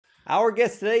Our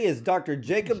guest today is Dr.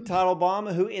 Jacob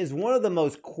Teitelbaum, who is one of the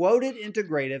most quoted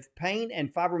integrative pain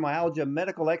and fibromyalgia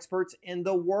medical experts in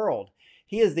the world.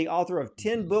 He is the author of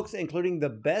 10 books, including the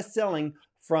best-selling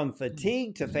From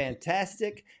Fatigue to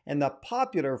Fantastic and the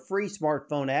popular free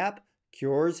smartphone app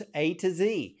Cures A to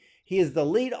Z. He is the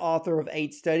lead author of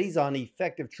 8 studies on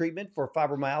effective treatment for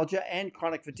fibromyalgia and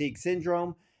chronic fatigue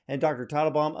syndrome. And Dr.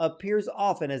 Teitelbaum appears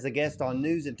often as a guest on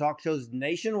news and talk shows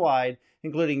nationwide,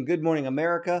 including Good Morning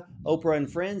America, Oprah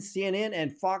and Friends, CNN,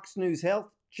 and Fox News Health,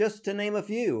 just to name a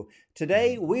few.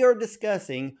 Today, we are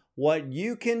discussing what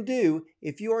you can do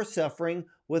if you are suffering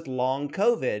with long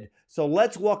COVID. So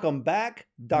let's welcome back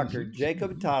Dr.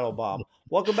 Jacob Teitelbaum.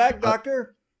 Welcome back,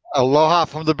 Doctor. Aloha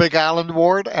from the Big Island,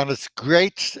 Ward, and it's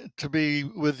great to be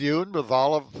with you and with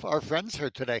all of our friends here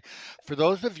today. For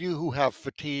those of you who have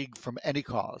fatigue from any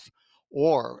cause,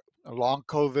 or long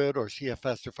COVID or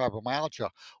CFS or fibromyalgia,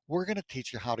 we're going to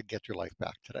teach you how to get your life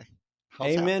back today.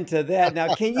 How's Amen to that.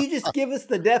 Now, can you just give us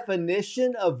the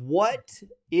definition of what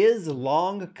is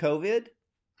long COVID?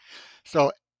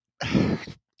 So,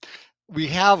 we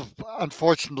have,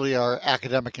 unfortunately, our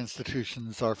academic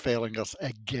institutions are failing us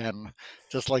again,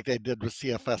 just like they did with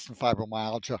CFS and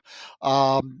fibromyalgia.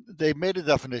 They made a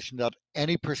definition that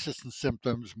any persistent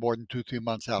symptoms more than 2-3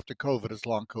 months after COVID is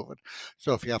long COVID.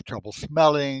 So if you have trouble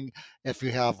smelling, if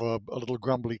you have a little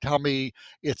grumbly tummy,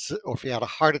 or if you had a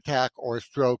heart attack or a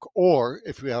stroke, or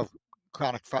if you have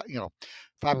chronic,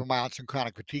 fibromyalgia and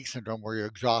chronic fatigue syndrome where you're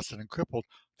exhausted and crippled,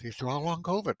 these are all long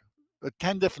COVID.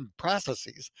 10 different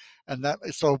processes.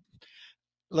 So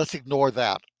let's ignore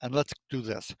that and let's do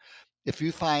this. If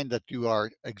you find that you are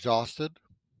exhausted,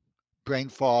 brain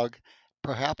fog,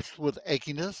 perhaps with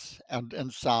achiness and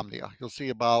insomnia, you'll see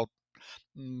about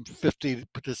 50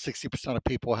 to 60% of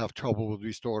people have trouble with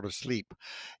restorative sleep.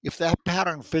 If that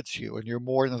pattern fits you and you're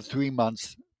more than 3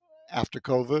 months after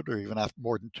COVID or even after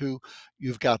more than 2,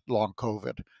 you've got long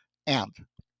COVID. And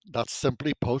that's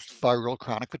simply post-viral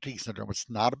chronic fatigue syndrome. It's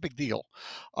not a big deal.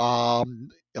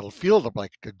 It'll feel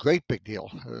like a great big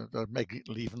deal. Make it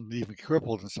even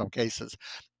crippled in some cases,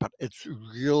 but it's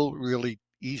really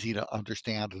easy to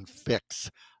understand and fix,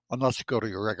 unless you go to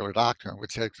your regular doctor, in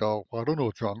which they go, well, I don't know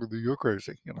what's wrong with you. You're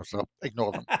crazy. So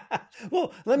ignore them.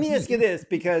 Well, let me ask you this,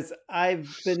 because I've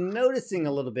been noticing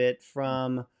a little bit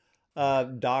from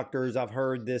doctors. I've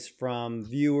heard this from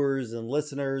viewers and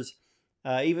listeners,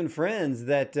 even friends,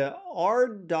 that are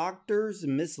doctors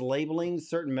mislabeling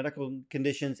certain medical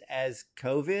conditions as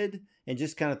COVID and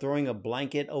just kind of throwing a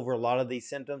blanket over a lot of these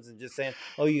symptoms and just saying,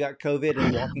 oh, you got COVID,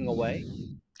 and walking away?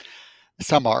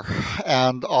 Some are.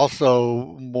 And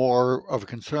also, more of a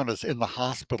concern is in the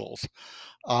hospitals.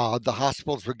 The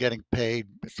hospitals were getting paid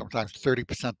sometimes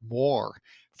 30% more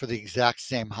for the exact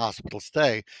same hospital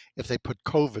stay if they put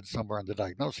COVID somewhere in the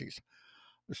diagnoses.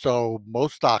 So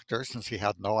most doctors, since he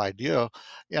had no idea,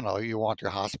 you want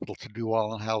your hospital to do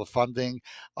well and have the funding,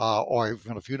 or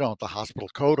even if you don't, the hospital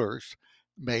coders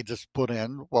may just put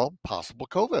in, well, possible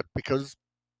COVID, because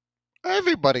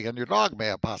everybody and your dog may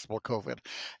have possible COVID.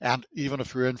 And even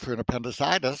if you're in for an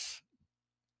appendicitis,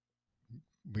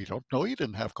 we don't know you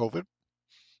didn't have COVID.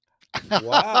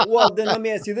 Wow. Well, then let me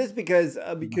ask you this, because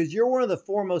you're one of the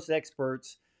foremost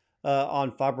experts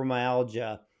on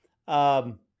fibromyalgia.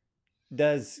 Um,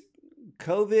 does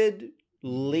COVID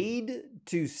lead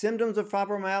to symptoms of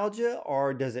fibromyalgia,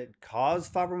 or does it cause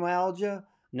fibromyalgia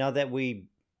now that we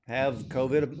have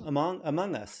COVID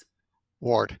among us?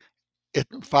 Ward,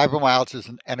 fibromyalgia is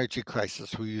an energy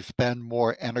crisis where you spend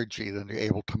more energy than you're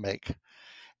able to make,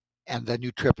 and then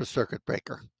you trip a circuit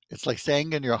breaker. It's like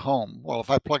saying in your home, well, if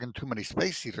I plug in too many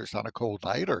space heaters on a cold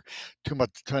night, or too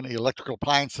many electrical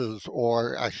appliances,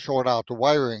 or I short out the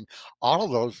wiring, all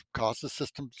of those cause the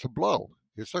system to blow.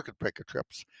 Your circuit breaker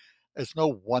trips. It's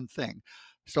no one thing.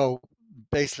 So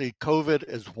basically, COVID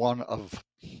is one of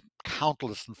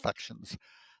countless infections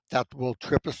that will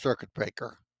trip a circuit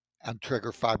breaker and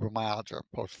trigger fibromyalgia,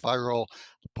 post-viral,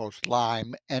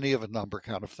 post-Lyme, any of a number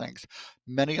kind of things.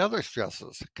 Many other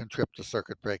stresses can trip the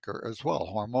circuit breaker as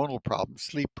well. Hormonal problems,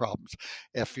 sleep problems.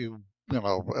 If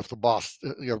if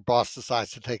your boss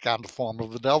decides to take on the form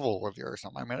of the devil with you or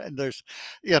something. I mean, and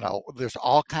there's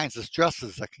all kinds of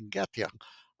stresses that can get you.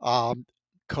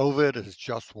 COVID is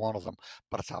just one of them,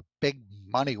 but it's a big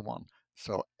money one.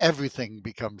 So everything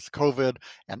becomes COVID,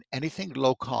 and anything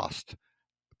low cost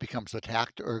becomes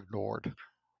attacked or ignored.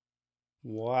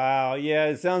 Wow. Yeah,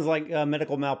 it sounds like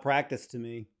medical malpractice to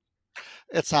me.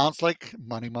 It sounds like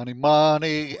money, money,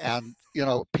 money. And,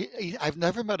 I've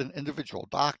never met an individual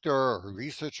doctor or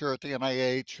researcher at the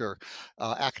NIH or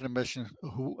academician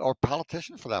or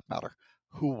politician for that matter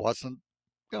who wasn't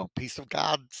piece of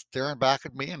God staring back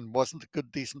at me and wasn't a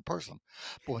good, decent person.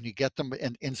 But when you get them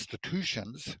in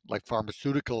institutions like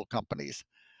pharmaceutical companies,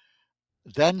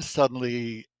 then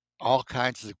suddenly all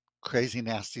kinds of crazy,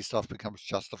 nasty stuff becomes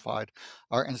justified.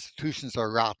 Our institutions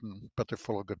are rotten, but they're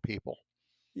full of good people.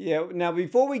 Yeah. Now,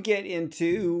 before we get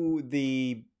into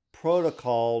the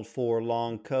protocol for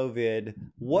long COVID,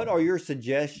 what are your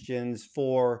suggestions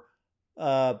for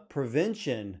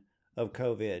prevention of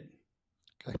COVID?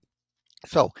 Okay.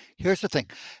 So here's the thing.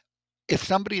 If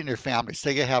somebody in your family,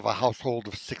 say you have a household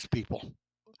of 6 people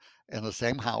in the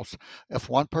same house, if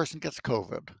one person gets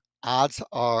COVID, odds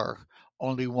are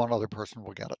only one other person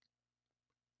will get it.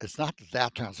 It's not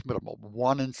that transmittable.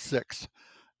 1 in 6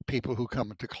 people who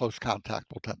come into close contact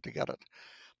will tend to get it.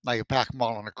 Now you pack them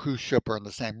all on a cruise ship or in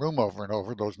the same room over and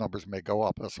over, those numbers may go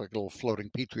up. That's like a little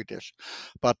floating petri dish.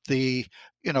 But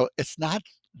it's not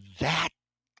that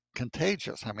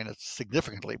contagious. I mean, it's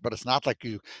significantly, but it's not like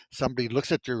somebody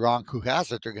looks at you wrong who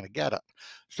has it, they're going to get it.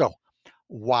 So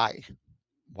why?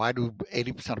 Why do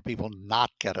 80% of people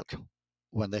not get it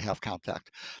when they have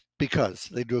contact? Because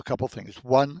they do a couple things.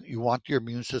 One, you want your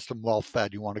immune system well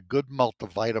fed. You want a good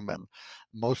multivitamin.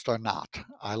 Most are not.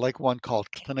 I like one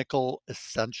called Clinical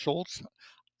Essentials.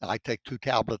 I take 2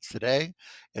 tablets a day.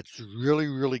 It's really,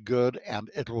 really good, and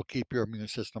it will keep your immune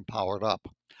system powered up.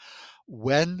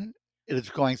 When it is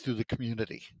going through the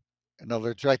community, in other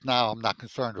words, right now I'm not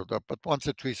concerned with it, but once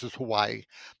it reaches Hawaii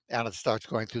and it starts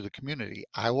going through the community,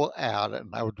 I will add,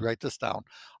 and I would write this down,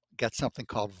 get something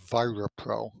called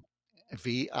ViraPro,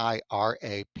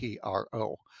 VIRAPRO.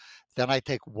 Then I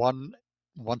take one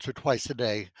once or twice a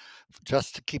day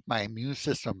just to keep my immune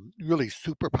system really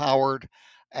super powered.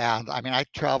 And I mean, I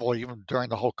travel even during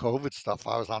the whole COVID stuff.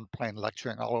 I was on plane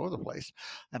lecturing all over the place.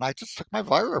 And I just took my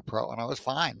ViraPro and I was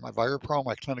fine. My ViraPro,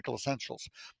 my clinical essentials.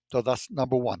 So that's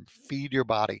number one, feed your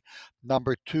body.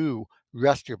 Number two,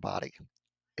 rest your body.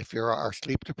 If you are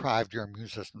sleep deprived, your immune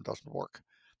system doesn't work.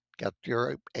 Get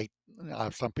your 8,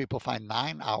 some people find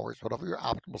 9 hours, whatever your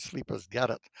optimal sleep is, get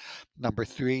it. Number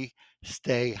three,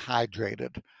 stay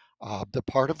hydrated. The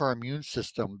part of our immune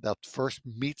system that first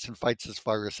meets and fights this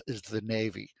virus is the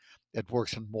Navy. It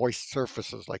works in moist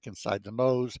surfaces like inside the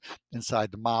nose,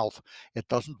 inside the mouth. It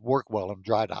doesn't work well in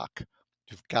dry dock.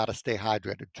 You've got to stay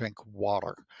hydrated, drink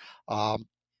water. Um,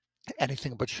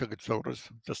 Anything but sugared sodas,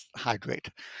 just hydrate.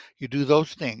 You do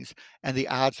those things, and the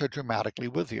odds are dramatically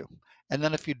with you. And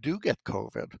then if you do get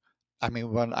COVID, I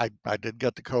mean, when I did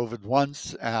get the COVID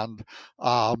once, and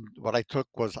what I took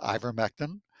was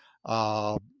ivermectin,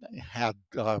 uh, had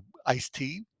iced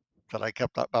tea that I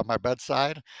kept up by my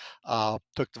bedside,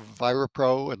 took the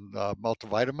ViraPro and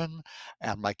multivitamin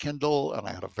and my Kindle, and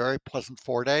I had a very pleasant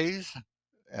 4 days,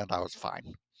 and I was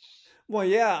fine. Well,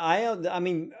 yeah, I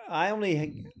mean, I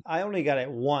only got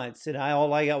it once, and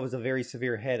all I got was a very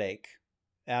severe headache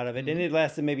out of it, and Mhm. it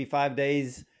lasted maybe 5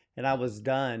 days, and I was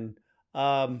done.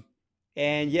 Um,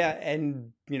 and yeah,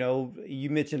 and you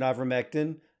mentioned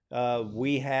ivermectin.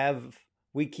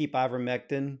 We keep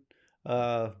ivermectin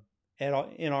uh,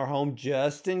 in our home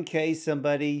just in case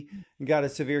somebody got a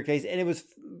severe case, and it was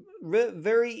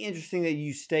very interesting that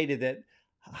you stated that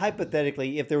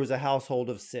hypothetically, if there was a household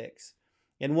of six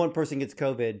and one person gets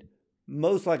COVID,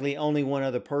 most likely only one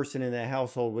other person in that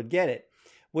household would get it,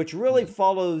 which really Mhm.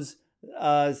 follows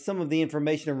some of the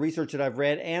information and research that I've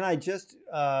read. And I just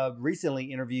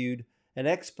recently interviewed an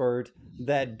expert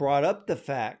that brought up the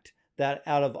fact that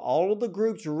out of all of the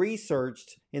groups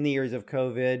researched in the areas of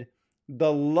COVID,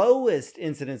 the lowest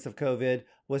incidence of COVID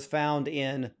was found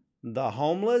in the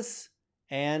homeless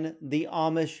and the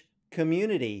Amish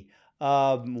community.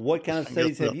 What kind of Interesting,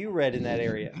 isn't studies have it? you read in that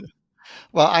area?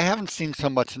 Well, I haven't seen so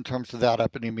much in terms of that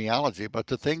epidemiology, but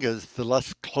the thing is, the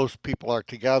less close people are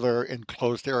together in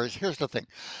closed areas. Here's the thing.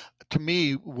 To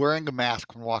me, wearing a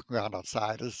mask when walking around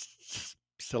outside is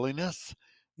silliness.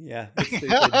 Yeah, it's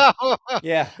stupid.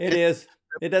 Yeah, it It, is.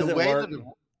 It the doesn't way that work. it,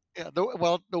 yeah,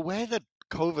 the way that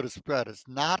COVID is spread is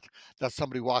not that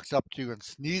somebody walks up to you and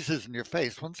sneezes in your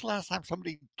face. When's the last time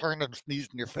somebody turned and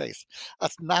sneezed in your face?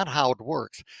 That's not how it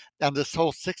works. And this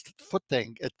whole 6 foot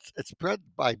thing, it's spread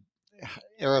by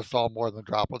aerosol more than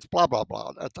droplets, blah, blah,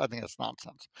 blah. I think that's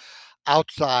nonsense.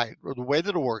 Outside, the way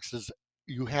that it works is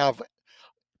you have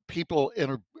people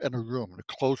in a room, in a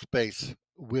closed space,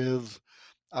 with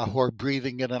who are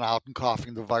breathing in and out and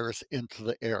coughing the virus into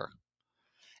the air.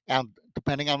 And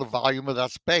depending on the volume of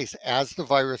that space, as the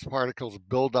virus particles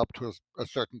build up to a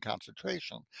certain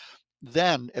concentration,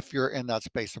 then if you're in that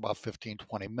space about 15,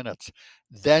 20 minutes,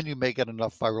 then you may get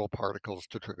enough viral particles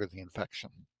to trigger the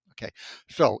infection. Okay.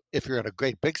 So if you're in a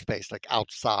great big space like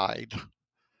outside,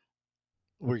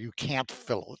 where you can't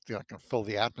fill it, you can fill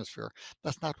the atmosphere.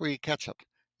 That's not where you catch it.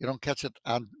 You don't catch it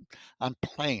on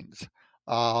planes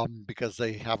because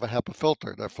they have a HEPA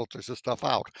filter that filters the stuff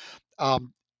out.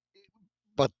 Um,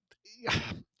 but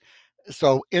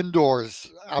so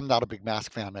indoors, I'm not a big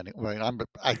mask fan anyway.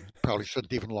 I probably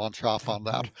shouldn't even launch off on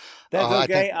that. That's I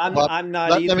think, okay. I'm but I'm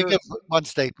not let me give either. one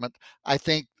statement. I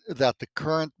think that the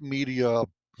current media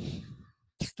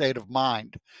state of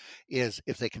mind is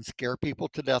if they can scare people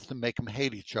to death and make them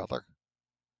hate each other,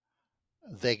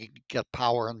 they can get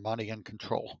power and money and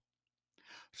control.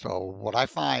 So what I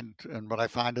find and what I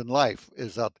find in life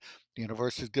is that the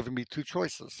universe is giving me two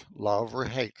choices: love or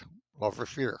hate, love or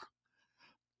fear.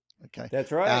 Okay,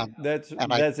 That's right. and That's I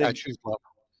that's I it. choose love.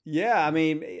 Yeah, I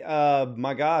mean,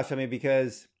 my gosh, I mean,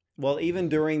 because well, even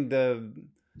during the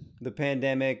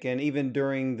pandemic and even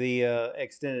during the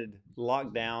extended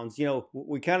lockdowns,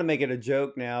 we kind of make it a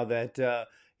joke now that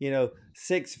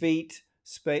 6 feet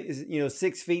space,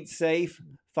 6 feet safe,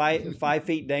 5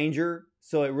 feet danger.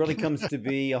 So it really comes to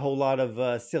be a whole lot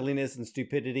of silliness and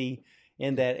stupidity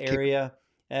in that keep area.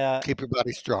 Uh, keep your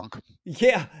body strong.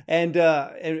 yeah, and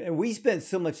we spent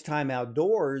so much time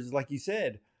outdoors, like you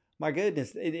said. My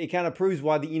goodness, it kind of proves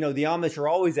why the Amish are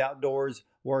always outdoors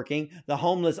working. The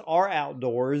homeless are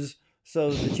outdoors,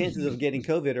 so the chances of getting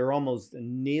COVID are almost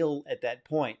nil at that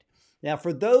point. Now,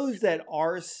 for those that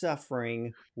are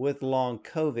suffering with long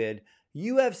COVID,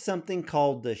 you have something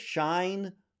called the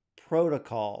Shine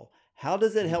Protocol. How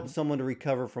does it help Mhm. someone to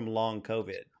recover from long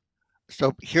COVID?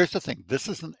 So here's the thing. This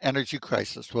is an energy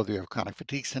crisis, whether you have chronic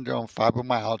fatigue syndrome,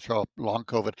 fibromyalgia, long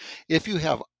COVID. If you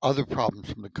have other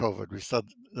problems from the COVID, we said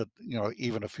that,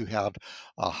 even if you had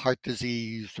heart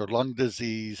disease or lung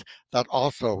disease, that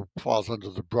also falls under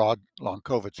the broad long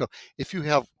COVID. So if you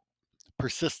have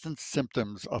persistent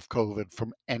symptoms of COVID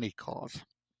from any cause,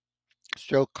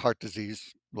 stroke, heart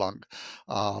disease, lung,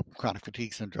 chronic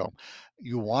fatigue syndrome,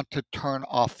 you want to turn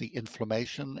off the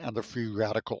inflammation and the free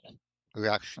radical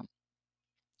reaction.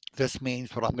 This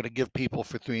means what I'm going to give people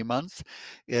for 3 months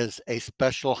is a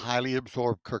special highly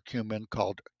absorbed curcumin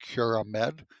called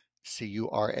Curamed,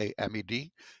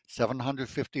 Curamed,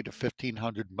 750 to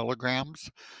 1500 milligrams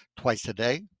twice a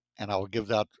day. And I will give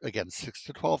that again 6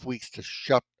 to 12 weeks to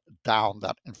shut down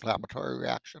that inflammatory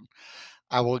reaction.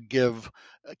 I will give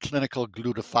clinical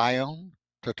glutathione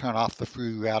to turn off the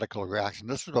free radical reaction.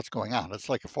 This is what's going on. It's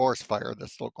like a forest fire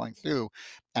that's still going through,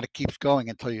 and it keeps going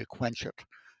until you quench it.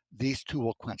 These two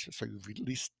will quench it, so you've at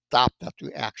least stopped that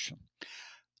reaction.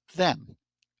 Then,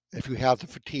 if you have the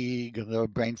fatigue and the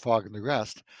brain fog and the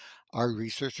rest, our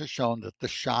research has shown that the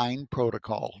SHINE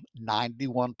protocol,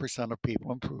 91% of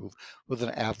people improve with an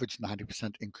average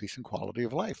 90% increase in quality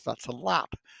of life. That's a lot.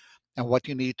 And what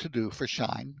you need to do for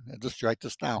SHINE, and just write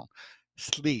this down: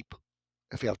 sleep.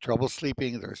 If you have trouble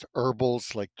sleeping, there's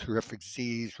herbals like Terrific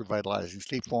Z's Revitalizing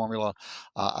Sleep Formula.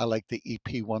 I like the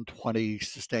EP120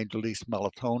 Sustained Release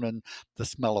Melatonin. The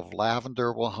smell of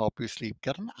lavender will help you sleep.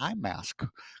 Get an eye mask.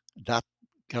 That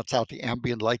cuts out the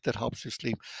ambient light that helps you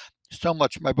sleep. So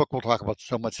much, my book will talk about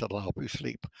so much that'll help you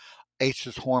sleep. H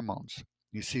is hormones.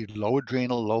 You see low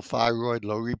adrenal, low thyroid,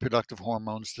 low reproductive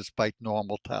hormones despite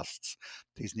normal tests.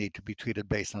 These need to be treated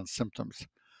based on symptoms.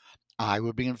 I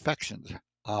would be infections.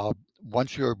 Uh,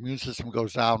 Once your immune system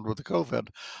goes down with the COVID,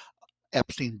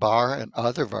 Epstein-Barr and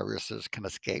other viruses can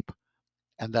escape.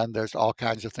 And then there's all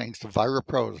kinds of things. The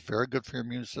ViraPro is very good for your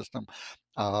immune system.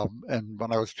 And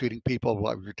when I was treating people,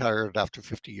 I retired after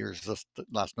 50 years this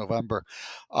last November.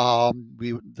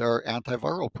 There are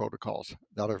antiviral protocols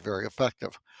that are very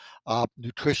effective.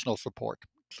 Nutritional support,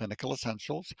 clinical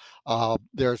essentials.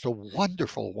 There's a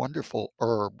wonderful, wonderful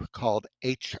herb called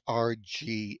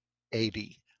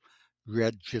HRG80,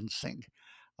 red ginseng.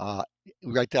 Uh,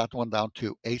 Write that one down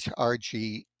too.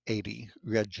 HRG80,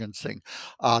 red ginseng.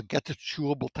 Get the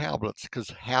chewable tablets because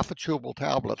half a chewable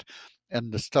tablet. And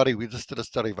the study, we just did a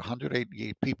study of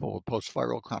 188 people with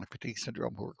post-viral chronic fatigue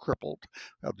syndrome who were crippled,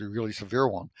 the really severe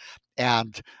one,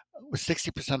 and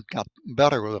 60% got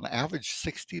better with an average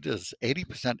 60 to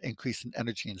 80% increase in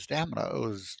energy and stamina. It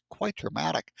was quite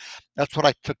dramatic. That's what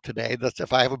I took today. That's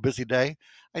if I have a busy day,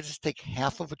 I just take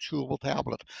half of a chewable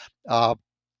tablet. Uh,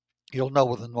 You'll know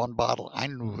within one bottle. I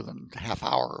knew within a half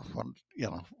hour when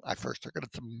I first took it.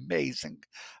 It's amazing,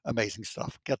 amazing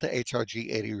stuff. Get the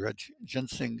HRG80 red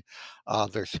ginseng.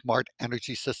 Their smart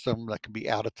energy system that can be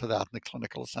added to that in the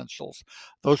clinical essentials.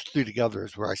 Those three together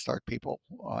is where I start people.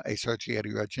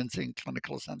 HRG80 red ginseng,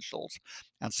 clinical essentials,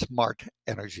 and smart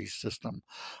energy system.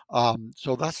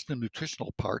 So that's the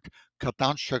nutritional part. Cut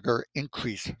down sugar,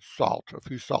 increase salt.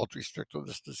 If you salt restrict with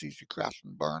this disease, you crash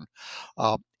and burn.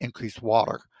 Increase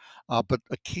water. But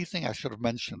a key thing I should have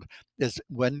mentioned is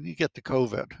when you get the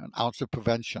COVID, an ounce of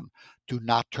prevention, do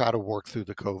not try to work through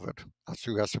the COVID. That's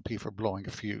the recipe for blowing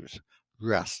a fuse.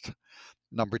 Rest.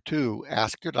 Number two,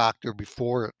 ask your doctor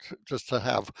before just to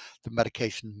have the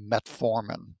medication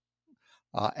metformin,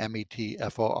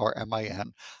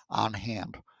 Metformin, on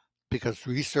hand. Because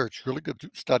research, really good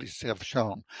studies have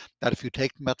shown that if you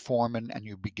take metformin and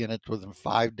you begin it within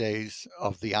 5 days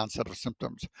of the onset of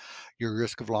symptoms, your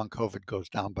risk of long COVID goes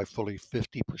down by fully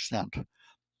 50%.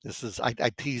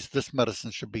 I tease this medicine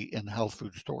should be in health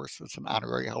food stores. It's an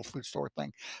honorary health food store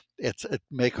thing. It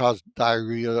may cause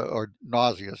diarrhea or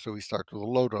nausea, so we start with a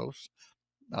low dose,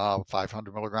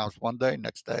 500 milligrams one day,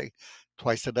 next day,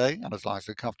 twice a day, and as long as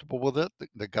you're comfortable with it,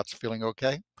 the gut's feeling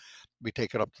okay, we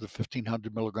take it up to the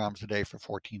 1500 milligrams a day for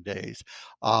 14 days.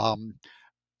 Like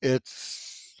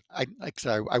I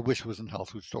said, I wish it was in health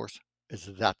food stores. It's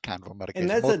that kind of a And medication.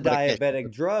 that's a Most medications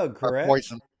diabetic drug, are correct?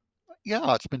 poison.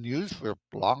 Yeah, it's been used for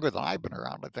longer than I've been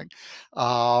around, I think.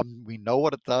 We know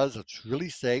what it does. It's really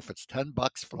safe. It's $10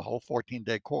 for the whole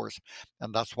 14-day course,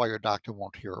 and that's why your doctor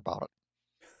won't hear about it.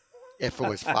 If it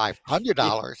was Yeah.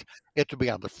 $500, it would be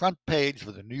on the front page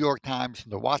of the New York Times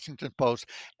and the Washington Post,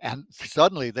 and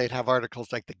suddenly they'd have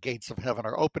articles like the gates of heaven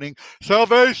are opening,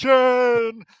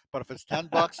 salvation. But if it's $10,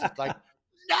 it's like,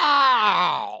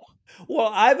 no.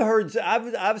 Well,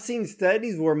 I've seen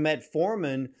studies where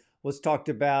metformin was talked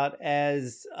about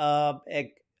as a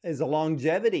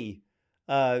longevity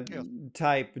uh, Yeah.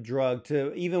 type drug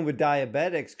to even with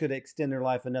diabetics could extend their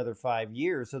life another 5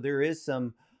 years. So there is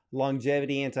some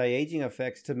longevity anti-aging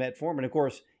effects to metformin. Of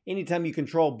course, anytime you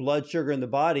control blood sugar in the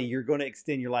body, you're going to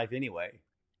extend your life anyway.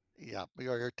 Yeah,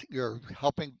 you're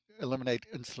helping eliminate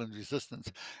insulin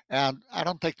resistance. And I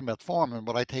don't take the metformin.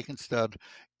 What I take instead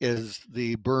is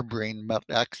the berberine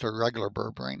Met-X or regular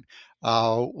berberine,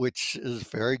 which is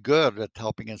very good at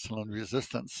helping insulin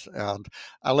resistance. And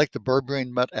I like the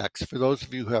berberine Met-X. For those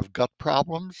of you who have gut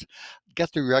problems,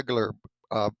 get the regular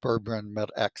berberine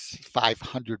Met-X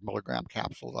 500 milligram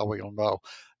capsule. That way you'll know.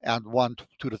 And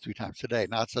 2 to 3 times a day.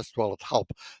 Not just well, it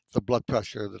help the blood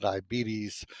pressure, the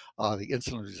diabetes, the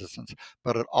insulin resistance,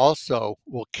 but it also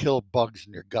will kill bugs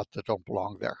in your gut that don't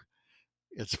belong there.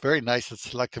 It's very nice at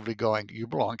selectively going, you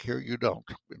belong here, you don't,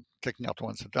 and kicking out the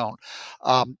ones that don't.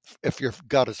 If your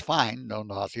gut is fine, no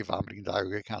nausea, vomiting,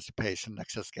 diarrhea, constipation,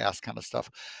 excess gas kind of stuff,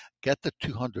 get the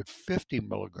 250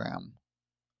 milligram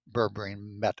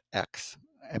berberine Met-X,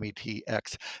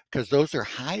 METX, because those are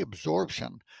high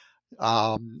absorption.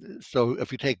 So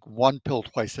if you take one pill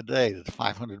twice a day, that's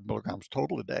 500 milligrams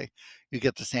total a day, you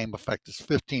get the same effect as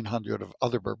 1,500 of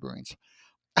other berberines.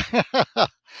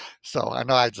 So I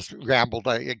know I just rambled.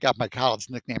 I got my college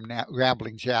nickname,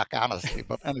 Rambling Jack, honestly.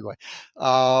 But anyway,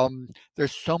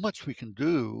 there's so much we can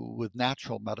do with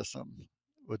natural medicine,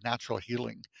 with natural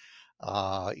healing,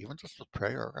 even just with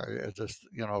prayer. I just,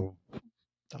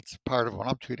 that's part of when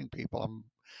I'm treating people. I'm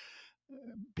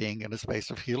being in a space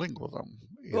of healing with them,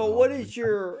 Well, what is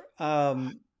your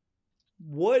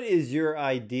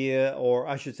idea, or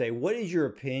I should say, what is your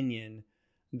opinion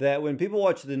that when people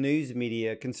watch the news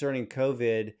media concerning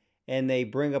COVID and they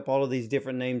bring up all of these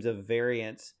different names of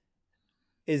variants,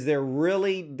 is there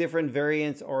really different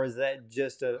variants or is that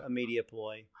just a media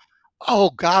ploy?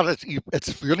 Oh God,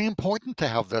 it's really important to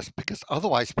have this because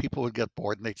otherwise people would get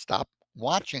bored and they'd stop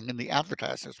watching and the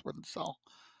advertisers wouldn't sell.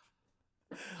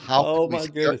 How can Oh we my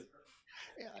scare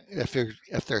goodness.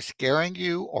 if they're scaring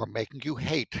you or making you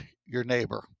hate your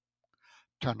neighbor,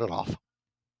 turn it off.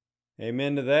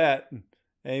 Amen to that.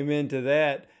 Amen to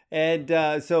that. And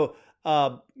yeah,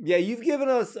 you've given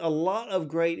us a lot of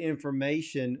great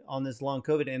information on this long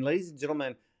COVID. And ladies and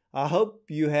gentlemen, I hope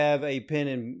you have a pen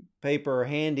and paper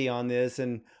handy on this.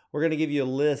 And we're going to give you a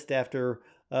list after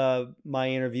my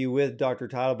interview with Dr.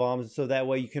 Teitelbaum, so that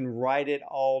way you can write it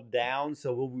all down.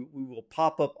 So we will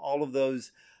pop up all of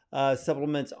those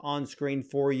supplements on screen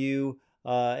for you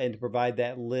and to provide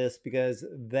that list because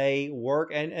they work.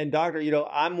 And doctor,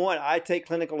 I'm one. I take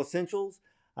Clinical Essentials.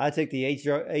 I take the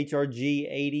HRG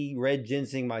 80 Red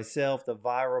Ginseng myself, the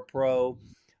Vira Pro.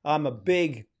 I'm a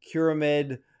big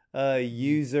Curamed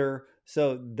user.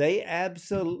 So they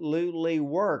absolutely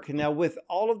work. Now, with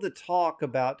all of the talk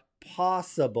about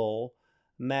possible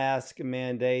mask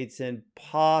mandates and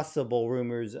possible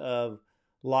rumors of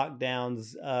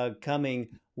lockdowns coming,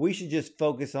 we should just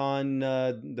focus on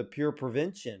the pure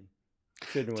prevention,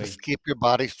 shouldn't we? Just keep your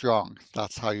body strong.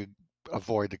 That's how you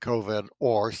avoid the COVID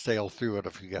or sail through it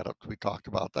if you get it. We talked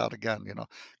about that again.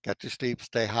 Get your sleep,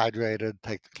 stay hydrated,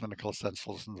 take the clinical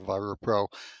essentials and the Vira Pro.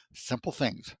 Simple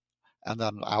things. And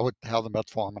then I would have the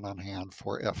metformin on hand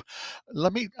for if.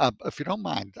 Let me, if you don't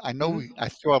mind, I know Mhm. I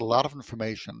threw out a lot of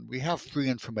information. We have free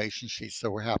information sheets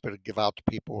that we're happy to give out to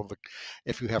people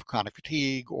if you have chronic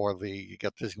fatigue or you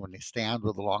get dizzy when you stand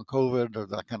with the long COVID or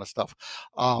that kind of stuff.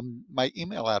 My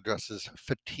email address is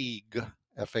fatigue,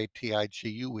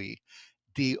 FATIGUE,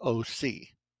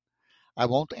 DOC. I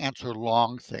won't answer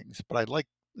long things, but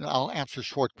I'll answer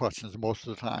short questions most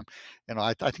of the time.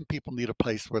 I think people need a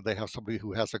place where they have somebody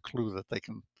who has a clue that they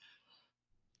can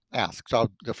ask. So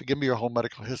if you give me your whole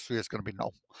medical history, it's going to be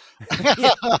no.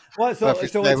 Yeah. Well, But if so you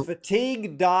so say it's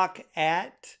fatiguedoc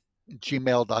at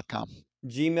gmail.com,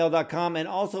 gmail.com. And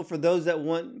also for those that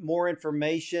want more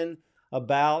information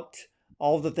about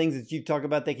all the things that you talk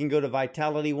about, they can go to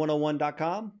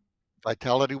vitality101.com.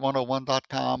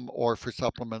 vitality101.com, or for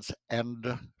supplements,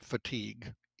 end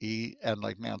fatigue, N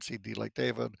like Nancy, D like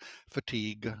David,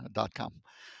 fatigue.com.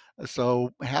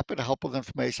 So happy to help with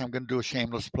information. I'm going to do a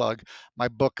shameless plug. My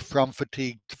book, From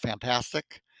Fatigue to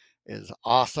Fantastic, is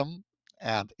awesome,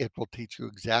 and it will teach you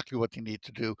exactly what you need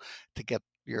to do to get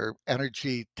your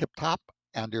energy tip top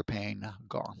and your pain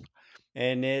gone.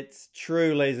 And it's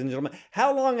true, ladies and gentlemen.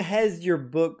 How long has your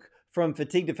book From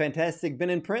Fatigue to Fantastic been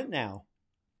in print now?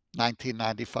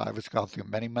 1995. It's gone through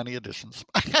many, many editions.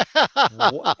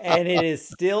 And it is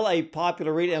still a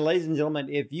popular read. And ladies and gentlemen,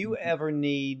 if you ever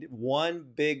need one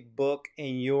big book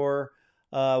in your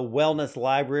wellness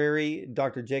library,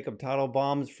 Dr. Jacob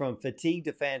Teitelbaum's From Fatigue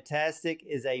to Fantastic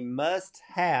is a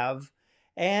must-have.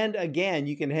 And again,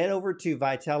 you can head over to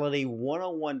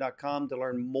vitality101.com to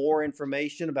learn more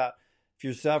information about if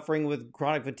you're suffering with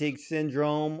chronic fatigue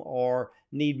syndrome or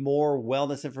need more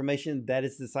wellness information. That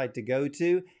is the site to go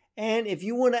to. And if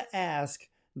you want to ask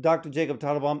Dr. Jacob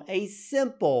Teitelbaum a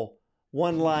simple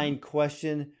one-line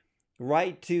question,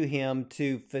 write to him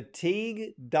to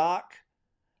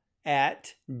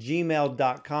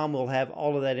fatiguedoc@gmail.com. We'll have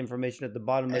all of that information at the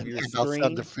bottom of and, your and I'll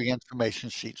send the screen. free information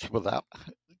sheets with that.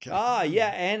 Okay. Yeah,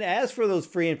 and ask for those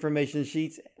free information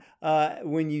sheets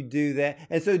when you do that.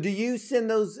 And so do you send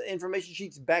those information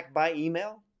sheets back by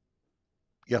email?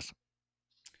 Yes.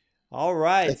 All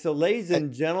right. Hey, So, ladies hey,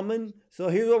 and gentlemen, so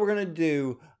here's what we're gonna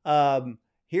do.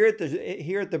 Here at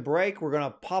the break, we're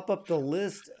gonna pop up the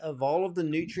list of all of the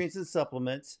nutrients and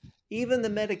supplements, even the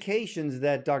medications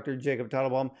that Dr. Jacob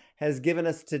Teitelbaum has given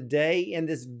us today in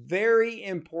this very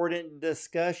important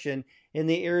discussion in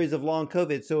the areas of long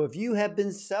COVID. So, if you have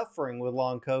been suffering with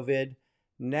long COVID,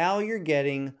 now you're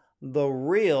getting the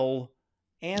real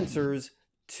answers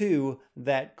to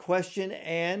that question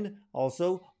and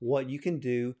also what you can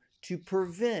do to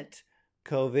prevent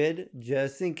COVID,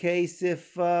 just in case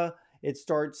if it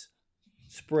starts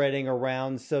spreading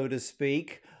around, so to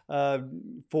speak,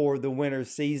 for the winter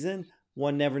season.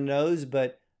 One never knows,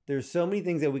 but there's so many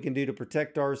things that we can do to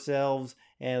protect ourselves.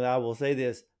 And I will say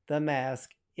this, the mask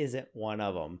isn't one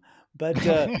of them. But,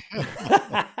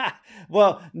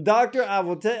 well, doctor, I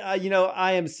will tell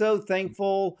I am so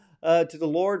thankful to the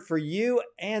Lord for you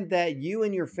and that you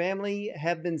and your family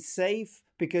have been safe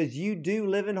because you do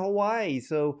live in Hawaii.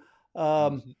 So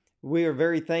we are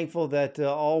very thankful that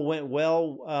all went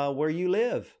well where you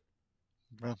live.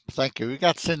 Well, thank you. We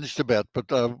got singed a bit,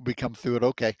 but we come through it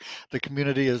okay. The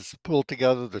community is pulled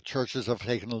together. The churches have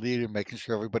taken the lead in making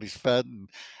sure everybody's fed and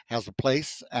has a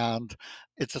place. And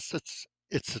it's a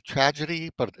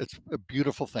tragedy, but it's a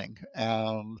beautiful thing.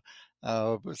 And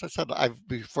as I said,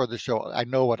 before the show, I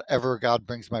know whatever God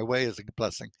brings my way is a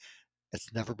blessing.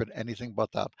 It's never been anything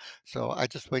but that. So I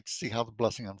just wait to see how the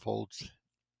blessing unfolds.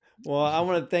 Well, I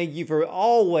want to thank you for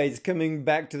always coming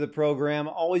back to the program,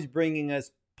 always bringing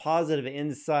us positive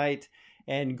insight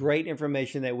and great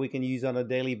information that we can use on a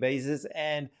daily basis.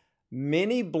 And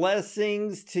many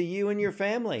blessings to you and your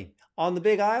family on the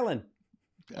Big Island.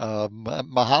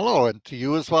 Mahalo, and to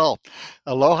you as well.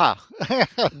 Aloha.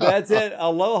 That's it.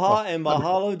 Well, Aloha and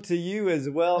wonderful. mahalo to you as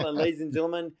well. And ladies and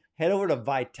gentlemen, head over to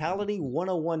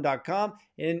vitality101.com.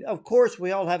 And of course,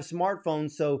 we all have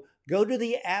smartphones. So go to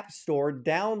the App Store,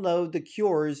 download the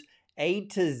Cures A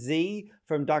to Z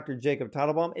from Dr. Jacob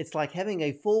Teitelbaum. It's like having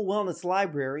a full wellness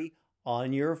library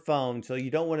on your phone. So you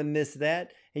don't want to miss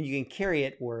that. And you can carry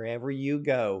it wherever you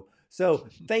go. So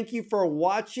thank you for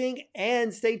watching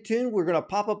and stay tuned. We're going to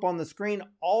pop up on the screen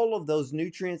all of those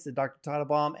nutrients that Dr.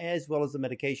 Teitelbaum, as well as the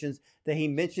medications that he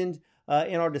mentioned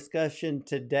in our discussion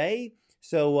today.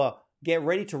 So get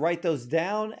ready to write those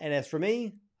down. And as for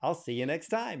me, I'll see you next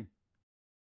time.